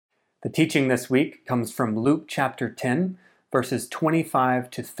The teaching this week comes from Luke chapter 10, verses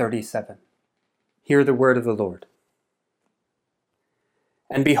 25 to 37. Hear the word of the Lord.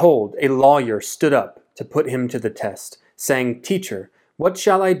 And behold, a lawyer stood up to put him to the test, saying, Teacher, what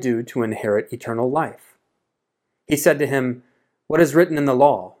shall I do to inherit eternal life? He said to him, What is written in the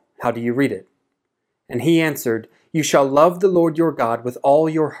law? How do you read it? And he answered, You shall love the Lord your God with all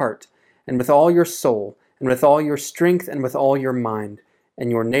your heart, and with all your soul, and with all your strength, and with all your mind, and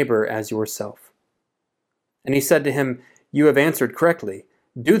your neighbor as yourself. And he said to him, You have answered correctly.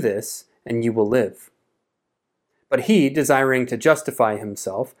 Do this, and you will live. But he, desiring to justify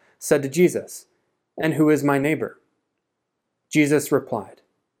himself, said to Jesus, And who is my neighbor? Jesus replied,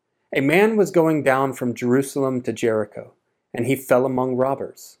 A man was going down from Jerusalem to Jericho, and he fell among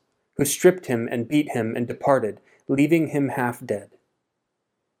robbers, who stripped him and beat him and departed, leaving him half dead.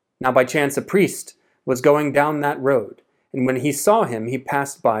 Now by chance a priest was going down that road, and when he saw him, he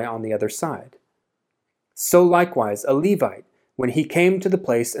passed by on the other side. So likewise a Levite, when he came to the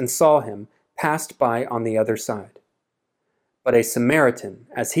place and saw him, passed by on the other side. But a Samaritan,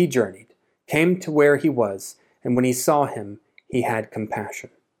 as he journeyed, came to where he was, and when he saw him, he had compassion.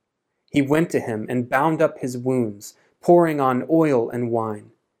 He went to him and bound up his wounds, pouring on oil and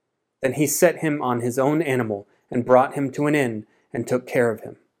wine. Then he set him on his own animal and brought him to an inn and took care of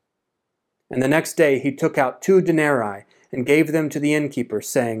him. And the next day he took out 2 denarii and gave them to the innkeeper,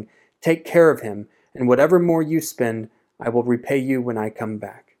 saying, Take care of him, and whatever more you spend, I will repay you when I come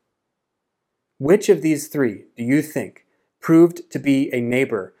back. Which of these 3 do you think proved to be a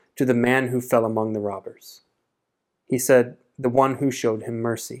neighbor to the man who fell among the robbers? He said, The one who showed him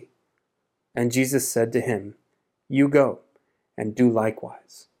mercy. And Jesus said to him, You go and do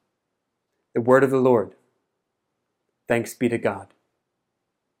likewise. The word of the Lord. Thanks be to God.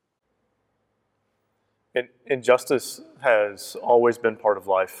 Injustice has always been part of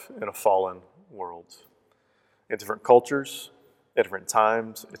life in a fallen world. In different cultures, at different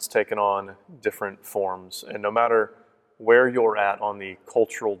times, it's taken on different forms. And no matter where you're at on the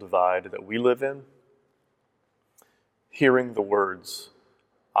cultural divide that we live in, hearing the words,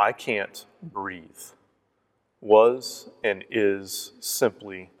 I can't breathe, was and is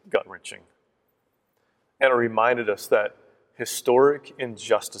simply gut-wrenching. And it reminded us that historic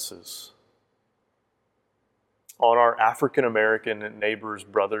injustices on our African-American neighbors,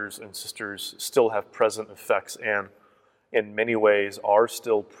 brothers, and sisters still have present effects and, in many ways, are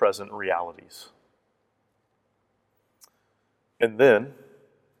still present realities. And then,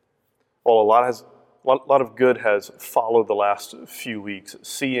 while a lot of good has followed the last few weeks,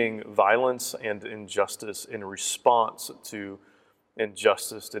 seeing violence and injustice in response to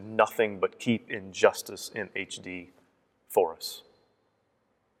injustice did nothing but keep injustice in HD for us.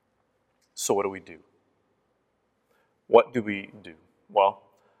 So what do we do? What do we do? Well,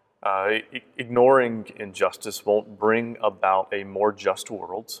 ignoring injustice won't bring about a more just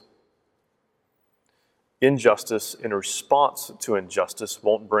world. Injustice in response to injustice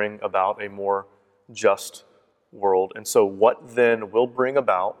won't bring about a more just world. And so what then will bring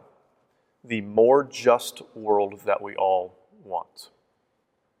about the more just world that we all want?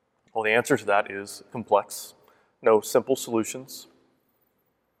 Well, the answer to that is complex. No simple solutions.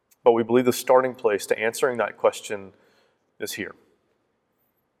 But we believe the starting place to answering that question is here.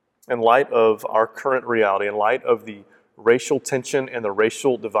 In light of our current reality, in light of the racial tension and the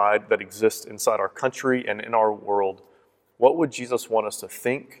racial divide that exists inside our country and in our world, what would Jesus want us to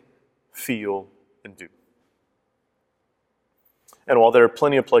think, feel, and do? And while there are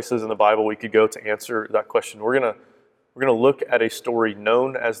plenty of places in the Bible we could go to answer that question, we're going to look at a story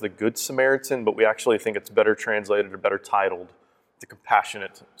known as the Good Samaritan, but we actually think it's better translated or better titled the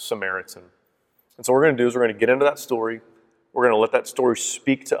Compassionate Samaritan. And so what we're going to do is we're going to get into that story. We're going to let that story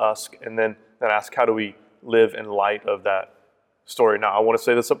speak to us and then ask, how do we live in light of that story? Now, I want to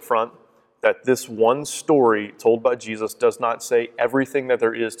say this up front, that this one story told by Jesus does not say everything that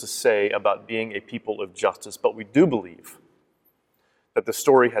there is to say about being a people of justice, but we do believe that the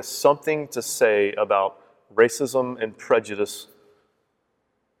story has something to say about racism and prejudice.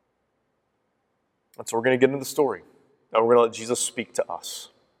 And so we're going to get into the story. Now we're going to let Jesus speak to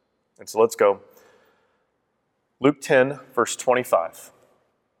us. And so let's go. Luke 10, verse 25.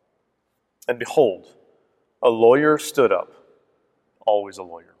 And behold, a lawyer stood up. Always a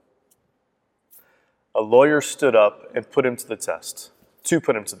lawyer. A lawyer stood up and put him to the test,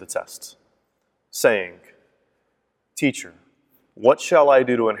 saying, Teacher, what shall I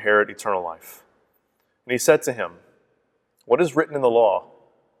do to inherit eternal life? And he said to him, What is written in the law?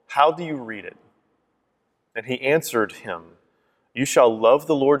 How do you read it? And he answered him, You shall love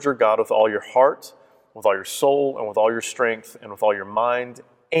the Lord your God with all your heart, with all your soul, and with all your strength, and with all your mind,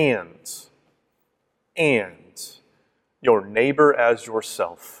 and your neighbor as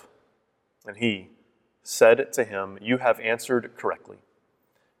yourself. And he said to him, you have answered correctly.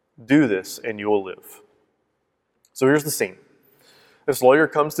 Do this and you will live. So here's the scene. This lawyer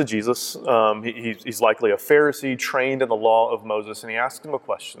comes to Jesus. He's likely a Pharisee trained in the law of Moses, and he asks him a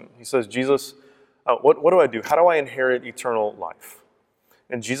question. He says, Jesus, what do I do? How do I inherit eternal life?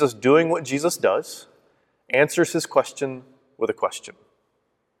 And Jesus, doing what Jesus does, answers his question with a question.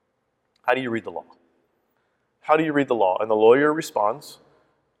 How do you read the law? How do you read the law? And the lawyer responds,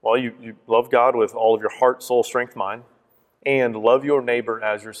 well, you love God with all of your heart, soul, strength, mind, and love your neighbor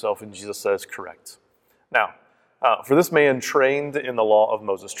as yourself. And Jesus says, correct. Now, for this man trained in the law of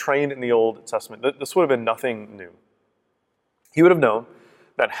Moses, trained in the Old Testament, this would have been nothing new. He would have known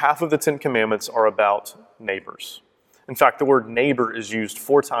that half of the Ten Commandments are about neighbors. In fact, the word neighbor is used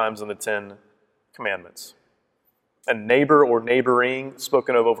 4 times in the Ten Commandments. And neighbor or neighboring,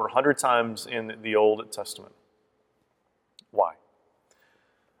 spoken of over 100 times in the Old Testament. Why?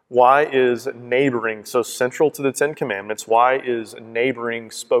 Why is neighboring so central to the Ten Commandments? Why is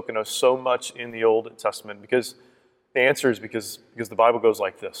neighboring spoken of so much in the Old Testament? Because the answer is because the Bible goes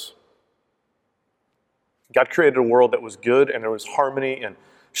like this. God created a world that was good, and there was harmony and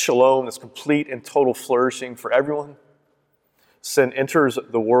shalom, this complete and total flourishing for everyone. Sin enters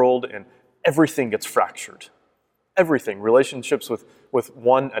the world, and everything gets fractured. Everything. Relationships with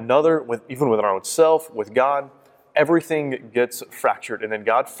one another, even with our own self, with God. Everything gets fractured, and then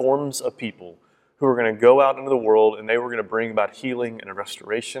God forms a people who are going to go out into the world, and they were going to bring about healing and a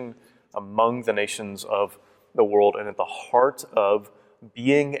restoration among the nations of the world. And at the heart of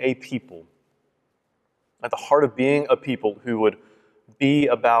being a people, who would be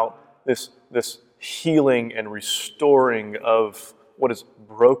about this healing and restoring of what is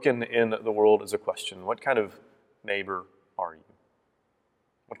broken in the world, is a question. What kind of neighbor are you?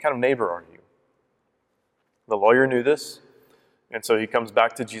 What kind of neighbor are you? The lawyer knew this, and so he comes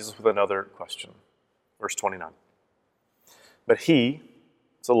back to Jesus with another question. Verse 29. But he,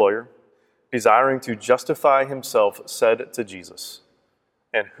 it's a lawyer, desiring to justify himself, said to Jesus,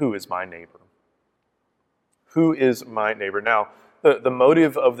 and who is my neighbor? Who is my neighbor? Now, the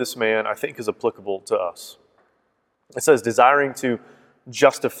motive of this man, I think, is applicable to us. It says, desiring to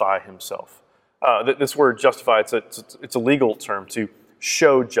justify himself. This word justify, it's a legal term, to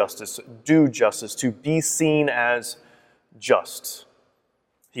show justice, do justice, to be seen as just.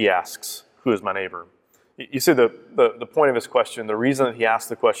 He asks, who is my neighbor? You see, the point of his question, the reason that he asked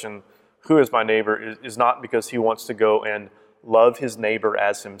the question, who is my neighbor, is not because he wants to go and love his neighbor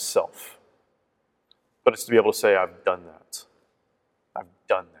as himself. But it's to be able to say, I've done that. I've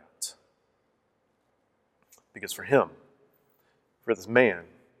done that. Because for him, for this man,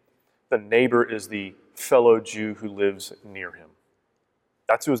 the neighbor is the fellow Jew who lives near him.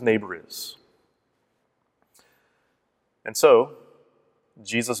 That's who his neighbor is. And so,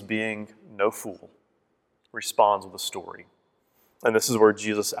 Jesus, being no fool, responds with a story. And this is where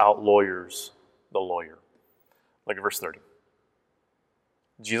Jesus outlawyers the lawyer. Look at verse 30.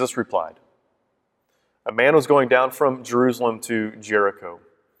 Jesus replied, a man was going down from Jerusalem to Jericho,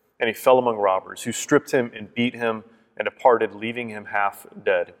 and he fell among robbers, who stripped him and beat him and departed, leaving him half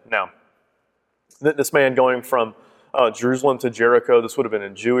dead. Now, this man going from Jerusalem to Jericho, this would have been a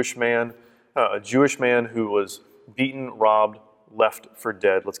Jewish man who was beaten, robbed, left for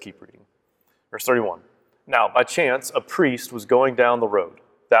dead. Let's keep reading. Verse 31. Now, by chance, a priest was going down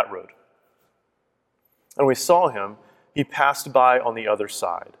that road. And we saw him, he passed by on the other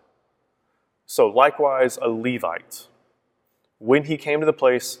side. So likewise, a Levite, when he came to the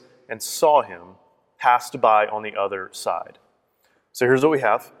place and saw him, passed by on the other side. So here's what we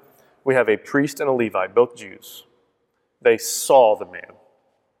have. We have a priest and a Levite, both Jews. They saw the man.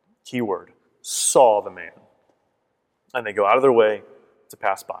 Key word, saw the man. And they go out of their way to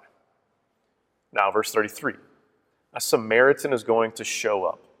pass by. Now, verse 33. A Samaritan is going to show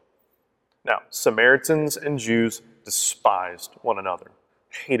up. Now, Samaritans and Jews despised one another,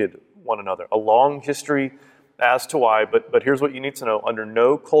 hated one another. A long history as to why, but here's what you need to know. Under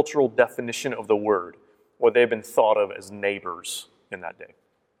no cultural definition of the word would they have been thought of as neighbors in that day.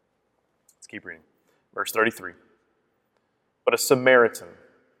 Let's keep reading. Verse 33. But a Samaritan,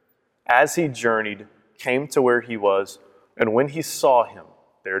 as he journeyed, came to where he was, and when he saw him,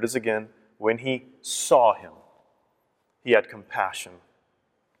 there it is again, when he saw him, he had compassion.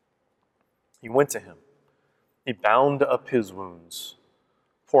 He went to him. He bound up his wounds,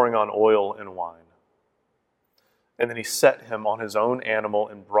 pouring on oil and wine. And then he set him on his own animal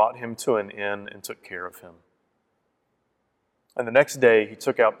and brought him to an inn and took care of him. And the next day he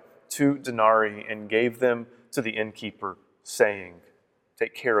took out 2 denarii and gave them to the innkeeper, saying,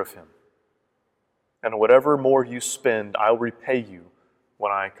 Take care of him. And whatever more you spend, I'll repay you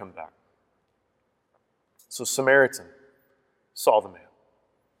when I come back. So Samaritan saw the man.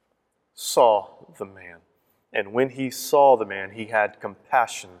 Saw the man. And when he saw the man, he had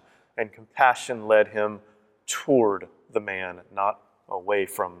compassion. And compassion led him toward the man, not away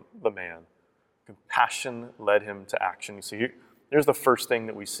from the man. Compassion led him to action. You see, here's the first thing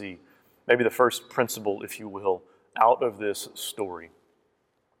that we see. Maybe the first principle, if you will, out of this story.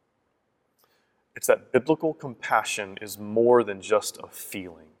 It's that biblical compassion is more than just a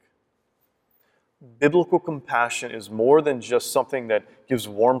feeling. Biblical compassion is more than just something that gives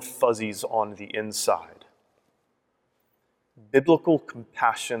warm fuzzies on the inside. Biblical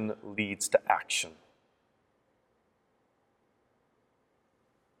compassion leads to action.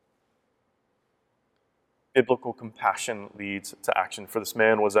 Biblical compassion leads to action. For this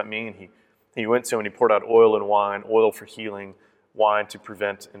man, what does that mean? He went to him and he poured out oil and wine, oil for healing, wine to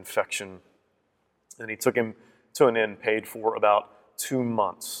prevent infection. And he took him to an inn, paid for about 2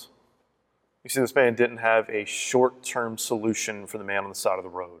 months. You see, this man didn't have a short-term solution for the man on the side of the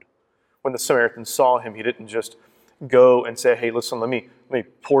road. When the Samaritan saw him, he didn't just go and say, hey, listen, let me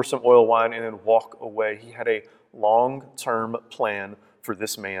pour some oil wine and then walk away. He had a long-term plan for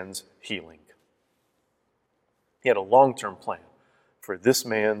this man's healing. He had a long-term plan for this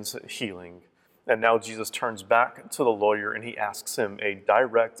man's healing. And now Jesus turns back to the lawyer and he asks him a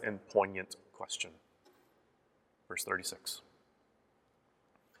direct and poignant question. Verse 36.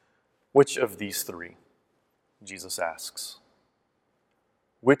 Which of these three, Jesus asks,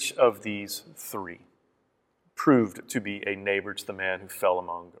 which of these three proved to be a neighbor to the man who fell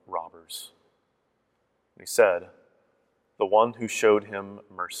among robbers? And he said, the one who showed him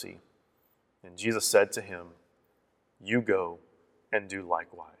mercy. And Jesus said to him, you go and do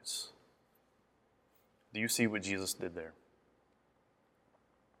likewise. Do you see what Jesus did there?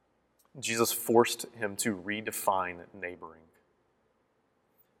 Jesus forced him to redefine neighboring.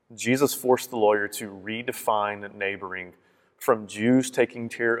 Jesus forced the lawyer to redefine neighboring from Jews taking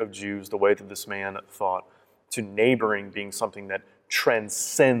care of Jews the way that this man thought, to neighboring being something that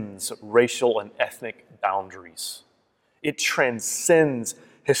transcends racial and ethnic boundaries. It transcends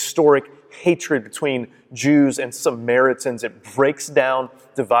historic hatred between Jews and Samaritans. It breaks down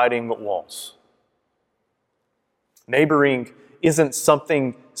dividing walls. Neighboring isn't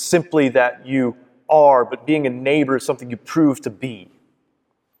something simply that you are, but being a neighbor is something you prove to be.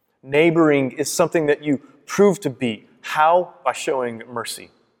 Neighboring is something that you prove to be. How? By showing mercy.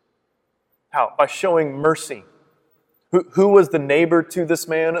 How? By showing mercy. Who was the neighbor to this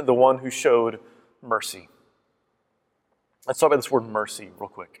man? The one who showed mercy. Let's talk about this word mercy real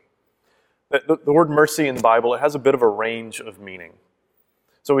quick. The word mercy in the Bible, it has a bit of a range of meaning.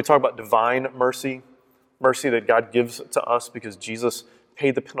 So we talk about divine mercy, mercy that God gives to us because Jesus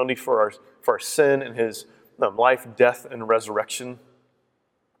paid the penalty for our sin in his life, death, and resurrection.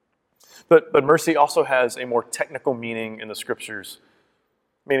 But mercy also has a more technical meaning in the scriptures,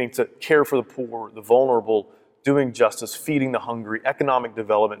 meaning to care for the poor, the vulnerable, doing justice, feeding the hungry, economic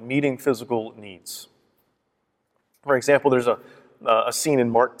development, meeting physical needs. For example, there's a scene in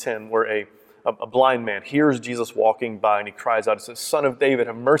Mark 10 where a blind man hears Jesus walking by and he cries out, he says, Son of David,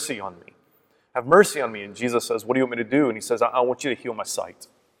 have mercy on me. Have mercy on me. And Jesus says, what do you want me to do? And he says, I want you to heal my sight.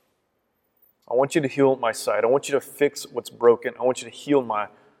 I want you to heal my sight. I want you to fix what's broken. I want you to heal my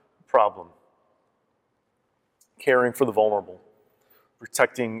problem. Caring for the vulnerable,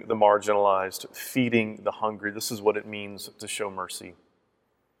 protecting the marginalized, feeding the hungry. This is what it means to show mercy.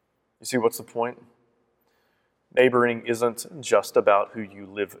 You see, what's the point? Neighboring isn't just about who you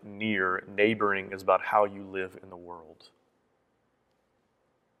live near. Neighboring is about how you live in the world.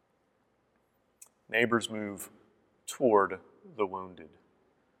 Neighbors move toward the wounded.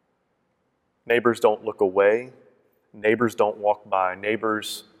 Neighbors don't look away. Neighbors don't walk by.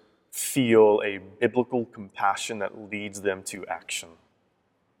 Neighbors feel a biblical compassion that leads them to action.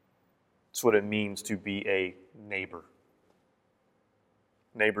 It's what it means to be a neighbor.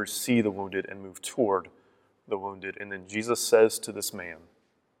 Neighbors see the wounded and move toward the wounded. And then Jesus says to this man,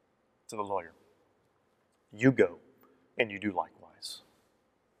 to the lawyer, you go and you do likewise.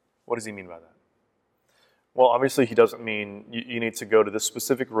 What does he mean by that? Well, obviously he doesn't mean you need to go to this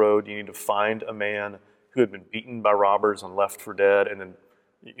specific road, you need to find a man who had been beaten by robbers and left for dead, and then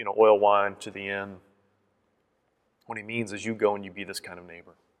oil wine to the inn. What he means is you go and you be this kind of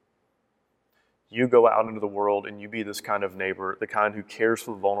neighbor. You go out into the world and you be this kind of neighbor, the kind who cares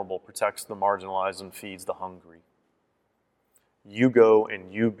for the vulnerable, protects the marginalized, and feeds the hungry. You go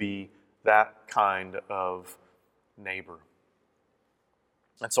and you be that kind of neighbor.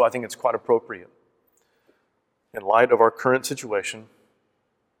 And so I think it's quite appropriate, in light of our current situation,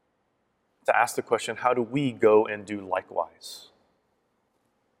 to ask the question, how do we go and do likewise?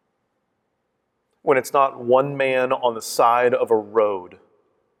 When it's not one man on the side of a road,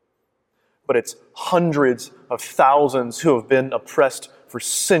 but it's hundreds of thousands who have been oppressed for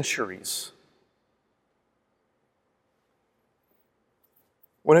centuries.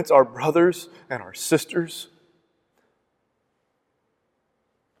 When it's our brothers and our sisters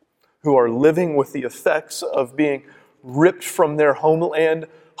who are living with the effects of being ripped from their homeland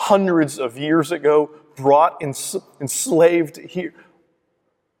hundreds of years ago, brought enslaved here.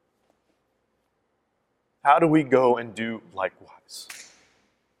 How do we go and do likewise?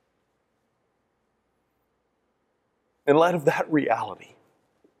 In light of that reality,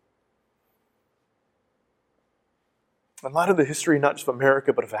 in light of the history not just of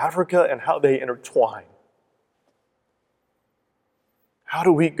America, but of Africa and how they intertwine, how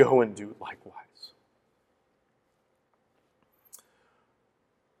do we go and do likewise?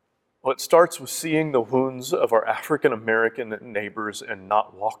 Well, it starts with seeing the wounds of our African American neighbors and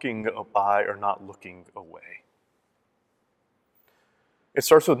not walking by or not looking away. It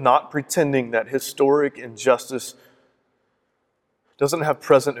starts with not pretending that historic injustice doesn't have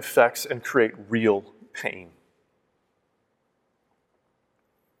present effects and create real pain.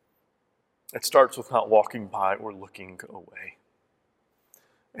 It starts with not walking by or looking away.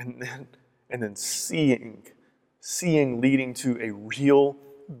 And then seeing leading to a real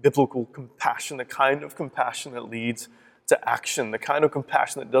biblical compassion, the kind of compassion that leads to action, the kind of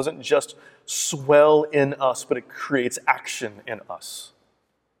compassion that doesn't just swell in us, but it creates action in us.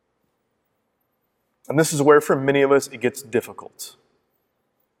 And this is where for many of us it gets difficult.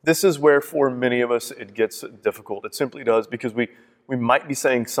 This is where for many of us it gets difficult. It simply does, because we might be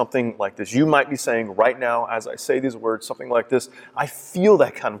saying something like this. You might be saying right now, as I say these words, something like this: I feel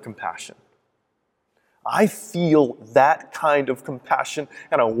that kind of compassion. I feel that kind of compassion,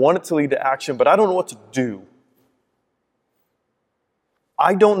 and I want it to lead to action, but I don't know what to do.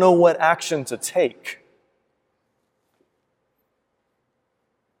 I don't know what action to take.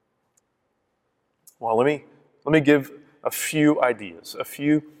 Well, let me give a few ideas, a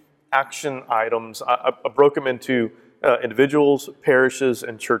few action items. I broke them into individuals, parishes,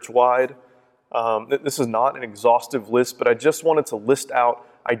 and church-wide. This is not an exhaustive list, but I just wanted to list out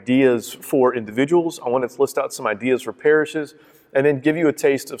ideas for individuals. I wanted to list out some ideas for parishes, and then give you a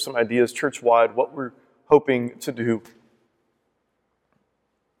taste of some ideas church-wide, what we're hoping to do.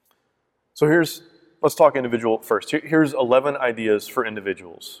 So let's talk individual first. Here's 11 ideas for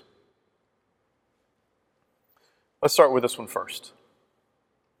individuals. Let's start with this one first.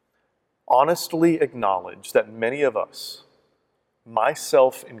 Honestly acknowledge that many of us,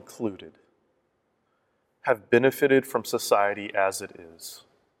 myself included, have benefited from society as it is.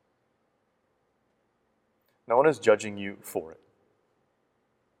 No one is judging you for it.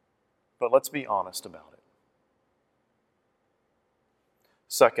 But let's be honest about it.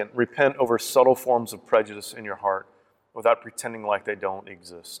 Second, repent over subtle forms of prejudice in your heart without pretending like they don't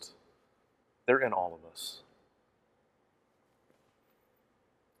exist. They're in all of us.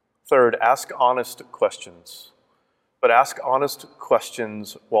 Third, ask honest questions. But ask honest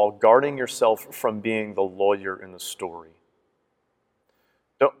questions while guarding yourself from being the lawyer in the story.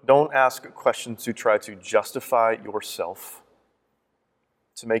 Don't ask questions to try to justify yourself,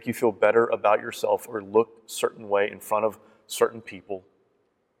 to make you feel better about yourself or look a certain way in front of certain people.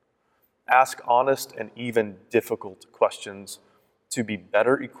 Ask honest and even difficult questions to be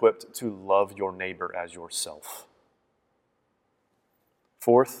better equipped to love your neighbor as yourself.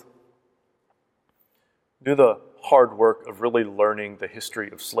 Fourth, do the hard work of really learning the history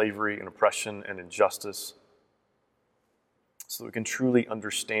of slavery and oppression and injustice so that we can truly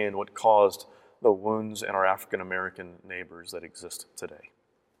understand what caused the wounds in our African American neighbors that exist today.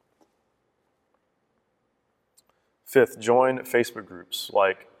 Fifth, join Facebook groups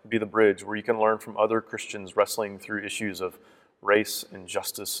like Be the Bridge, where you can learn from other Christians wrestling through issues of race and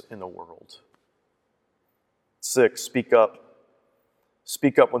justice in the world. Six, speak up.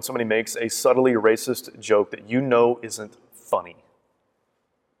 Speak up when somebody makes a subtly racist joke that you know isn't funny.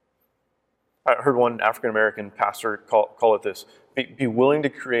 I heard one African-American pastor call it this: be willing to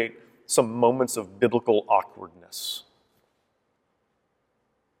create some moments of biblical awkwardness.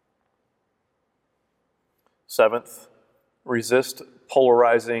 Seventh, resist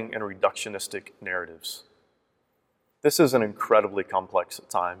polarizing and reductionistic narratives. This is an incredibly complex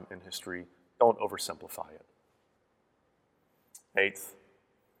time in history. Don't oversimplify it. Eighth,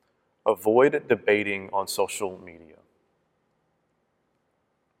 avoid debating on social media.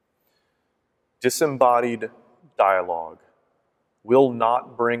 Disembodied dialogue will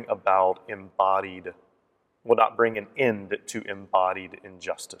not bring an end to embodied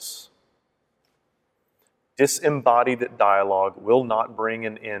injustice. Disembodied dialogue will not bring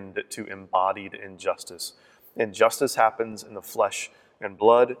an end to embodied injustice. Injustice happens in the flesh and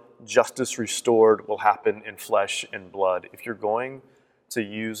blood. Justice restored will happen in flesh and blood. If you're going to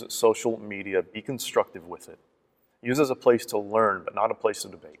use social media, be constructive with it. Use it as a place to learn, but not a place to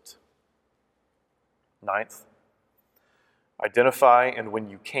debate. Ninth, identify and when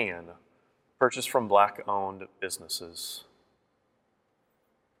you can, purchase from Black-owned businesses.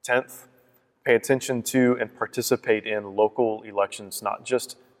 10th, pay attention to and participate in local elections, not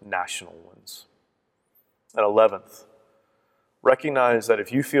just national ones. And 11th, recognize that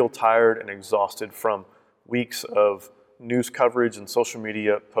if you feel tired and exhausted from weeks of news coverage and social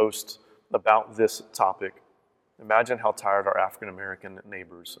media posts about this topic, imagine how tired our African American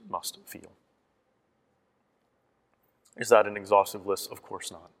neighbors must feel. Is that an exhaustive list? Of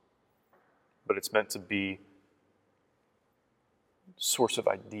course not. But it's meant to be a source of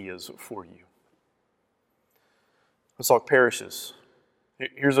ideas for you. Let's talk parishes.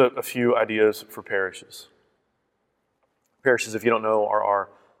 Here's a few ideas for parishes. Parishes, if you don't know, are our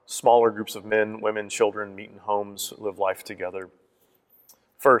smaller groups of men, women, children meet in homes, live life together.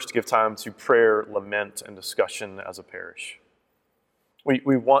 First, give time to prayer, lament, and discussion as a parish.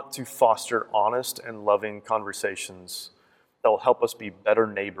 We want to foster honest and loving conversations that will help us be better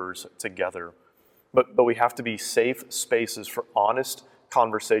neighbors together. But we have to be safe spaces for honest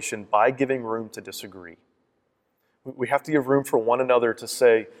conversation by giving room to disagree. We have to give room for one another to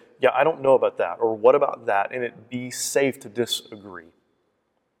say, yeah, I don't know about that, or what about that, and it be safe to disagree.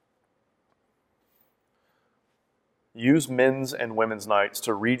 Use men's and women's nights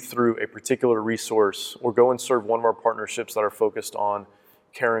to read through a particular resource or go and serve one of our partnerships that are focused on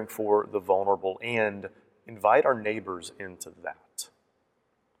caring for the vulnerable, and invite our neighbors into that.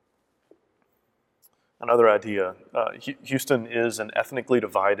 Another idea, Houston is an ethnically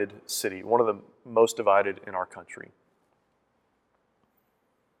divided city, one of the most divided in our country.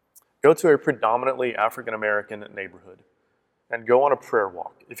 Go to a predominantly African American neighborhood and go on a prayer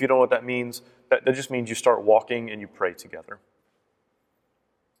walk. If you don't know what that means, that just means you start walking and you pray together.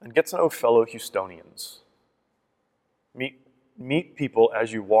 And get to know fellow Houstonians. Meet people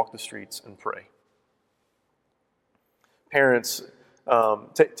as you walk the streets and pray. Parents,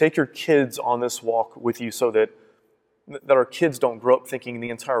 take your kids on this walk with you so that our kids don't grow up thinking the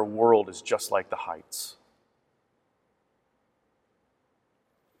entire world is just like the Heights.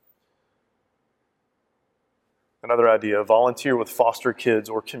 Another idea, volunteer with foster kids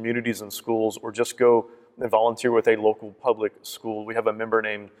or communities in schools, or just go and volunteer with a local public school. We have a member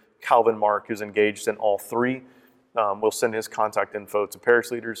named Calvin Mark who's engaged in all three. We'll send his contact info to parish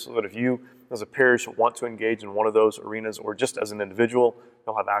leaders so that if you, as a parish, want to engage in one of those arenas, or just as an individual,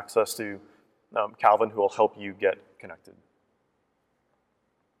 you'll have access to Calvin, who will help you get connected.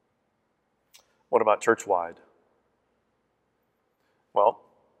 What about church-wide? Well,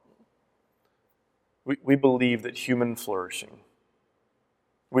 we believe that human flourishing,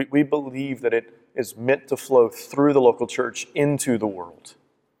 we believe that it is meant to flow through the local church into the world.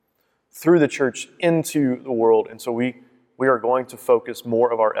 Through the church into the world. And so we are going to focus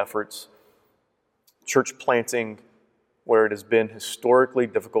more of our efforts church planting where it has been historically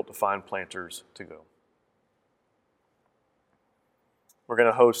difficult to find planters to go. We're going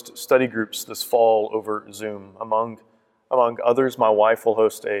to host study groups this fall over Zoom. Among others, my wife will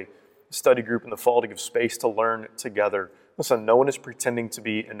host a study group in the fall to give space to learn together. Listen, no one is pretending to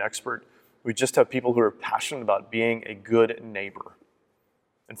be an expert. We just have people who are passionate about being a good neighbor.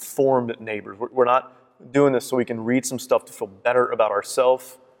 Informed neighbors. We're not doing this so we can read some stuff to feel better about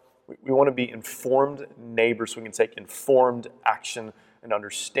ourselves. We want to be informed neighbors so we can take informed action and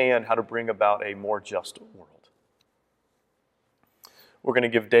understand how to bring about a more just world. We're going to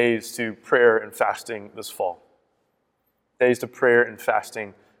give days to prayer and fasting this fall. Days to prayer and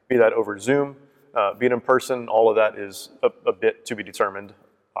fasting, be that over Zoom, be it in person, all of that is a bit to be determined,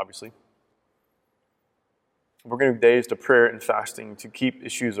 obviously. We're going to have days to prayer and fasting to keep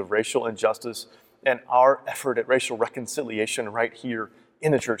issues of racial injustice and our effort at racial reconciliation right here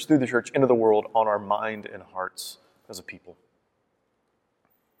in the church, through the church, into the world, on our mind and hearts as a people.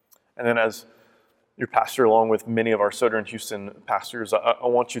 And then as your pastor, along with many of our Southern Houston pastors, I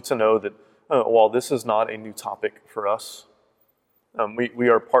want you to know that while this is not a new topic for us, we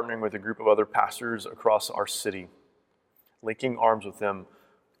are partnering with a group of other pastors across our city, linking arms with them,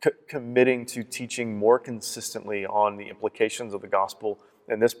 committing to teaching more consistently on the implications of the gospel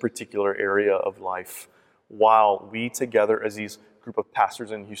in this particular area of life, while we together as these group of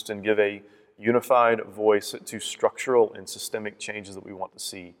pastors in Houston give a unified voice to structural and systemic changes that we want to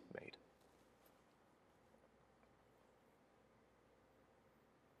see made.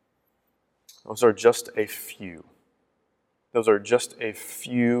 Those are just a few. Those are just a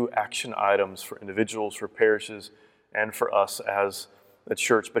few action items for individuals, for parishes, and for us as the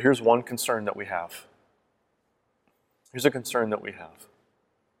church. But here's one concern that we have. Here's a concern that we have.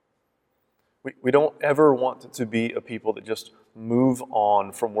 We don't ever want to be a people that just move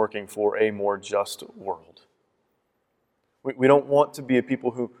on from working for a more just world. We don't want to be a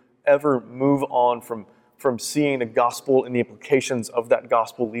people who ever move on from seeing the gospel and the implications of that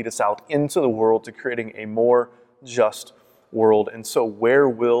gospel lead us out into the world to creating a more just world. And so where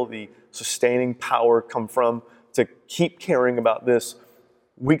will the sustaining power come from to keep caring about this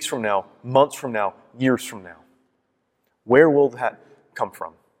weeks from now, months from now, years from now? Where will that come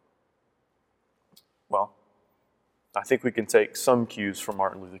from? Well, I think we can take some cues from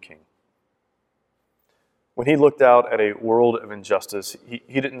Martin Luther King. When he looked out at a world of injustice,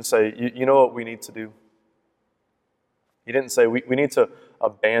 he didn't say, you know what we need to do? He didn't say, we need to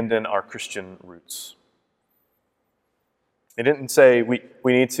abandon our Christian roots. He didn't say, we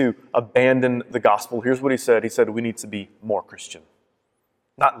need to abandon the gospel. Here's what he said. He said, we need to be more Christian,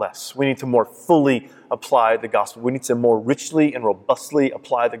 not less. We need to more fully apply the gospel. We need to more richly and robustly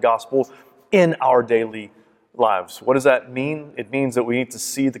apply the gospel in our daily lives. What does that mean? It means that we need to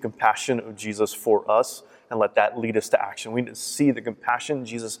see the compassion of Jesus for us and let that lead us to action. We need to see the compassion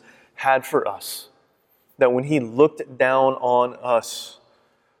Jesus had for us. That when he looked down on us,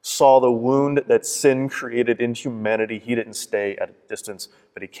 saw the wound that sin created in humanity, he didn't stay at a distance,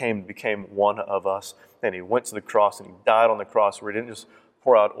 but he became one of us. And he went to the cross and he died on the cross where he didn't just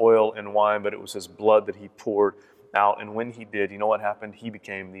pour out oil and wine, but it was his blood that he poured out. And when he did, you know what happened? He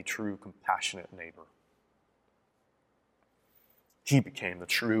became the true compassionate neighbor. He became the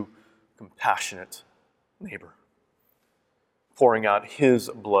true compassionate neighbor, pouring out his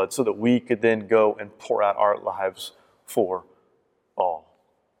blood so that we could then go and pour out our lives for all.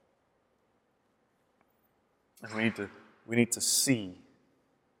 And we need to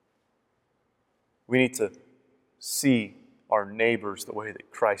see our neighbors the way that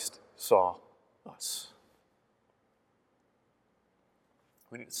Christ saw us.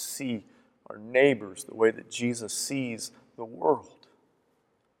 We need to see our neighbors the way that Jesus sees the world.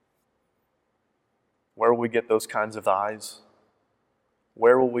 Where will we get those kinds of eyes?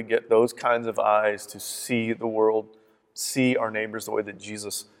 Where will we get those kinds of eyes to see the world, see our neighbors the way that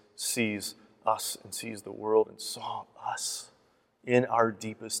Jesus sees us and sees the world and saw us in our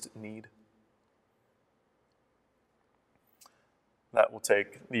deepest need? That will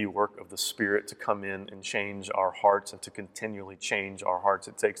take the work of the Spirit to come in and change our hearts and to continually change our hearts.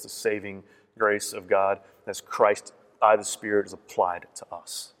 It takes the saving grace of God as Christ by the Spirit is applied to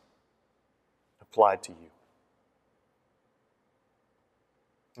us, applied to you.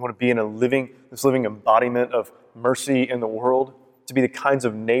 I want to be in this living embodiment of mercy in the world, to be the kinds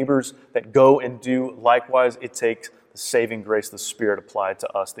of neighbors that go and do likewise. It takes the saving grace of the Spirit applied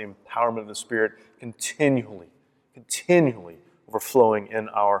to us, the empowerment of the Spirit continually overflowing in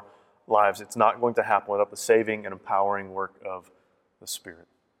our lives. It's not going to happen without the saving and empowering work of the Spirit.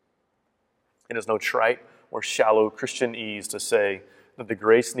 It is no trite or shallow Christian ease to say that the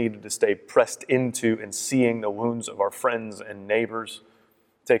grace needed to stay pressed into and seeing the wounds of our friends and neighbors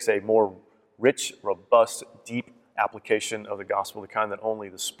takes a more rich, robust, deep application of the gospel, the kind that only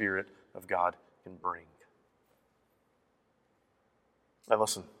the Spirit of God can bring. And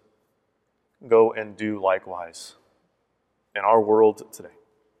listen, go and do likewise. In our world today,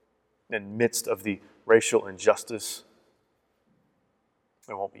 in the midst of the racial injustice,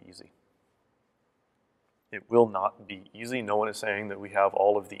 it won't be easy. It will not be easy. No one is saying that we have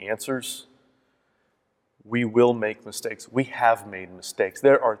all of the answers. We will make mistakes. We have made mistakes.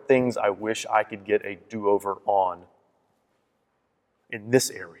 There are things I wish I could get a do-over on in this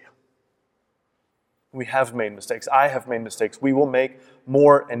area. We have made mistakes. I have made mistakes. We will make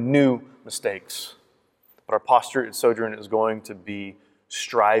more and new mistakes. But our posture at Sojourn is going to be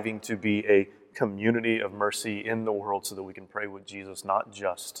striving to be a community of mercy in the world so that we can pray with Jesus, not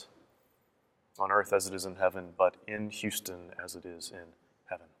just on earth as it is in heaven, but in Houston as it is in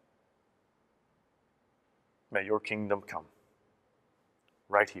heaven. May your kingdom come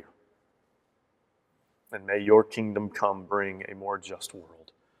right here. And may your kingdom come bring a more just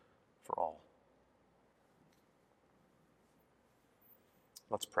world for all.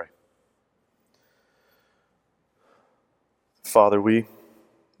 Let's pray. Father, we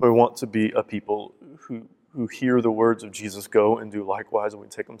want to be a people who hear the words of Jesus, go and do likewise, and we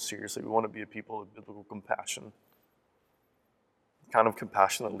take them seriously. We want to be a people of biblical compassion, the kind of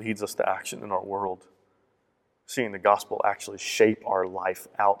compassion that leads us to action in our world, seeing the gospel actually shape our life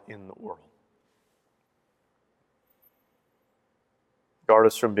out in the world. Guard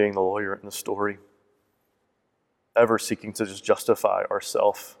us from being the lawyer in the story, ever seeking to just justify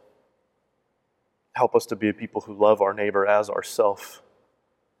ourselves. Help us to be a people who love our neighbor as ourself.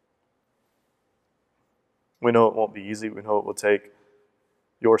 We know it won't be easy. We know it will take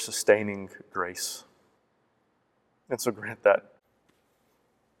your sustaining grace. And so grant that.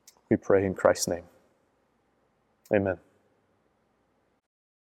 We pray in Christ's name. Amen.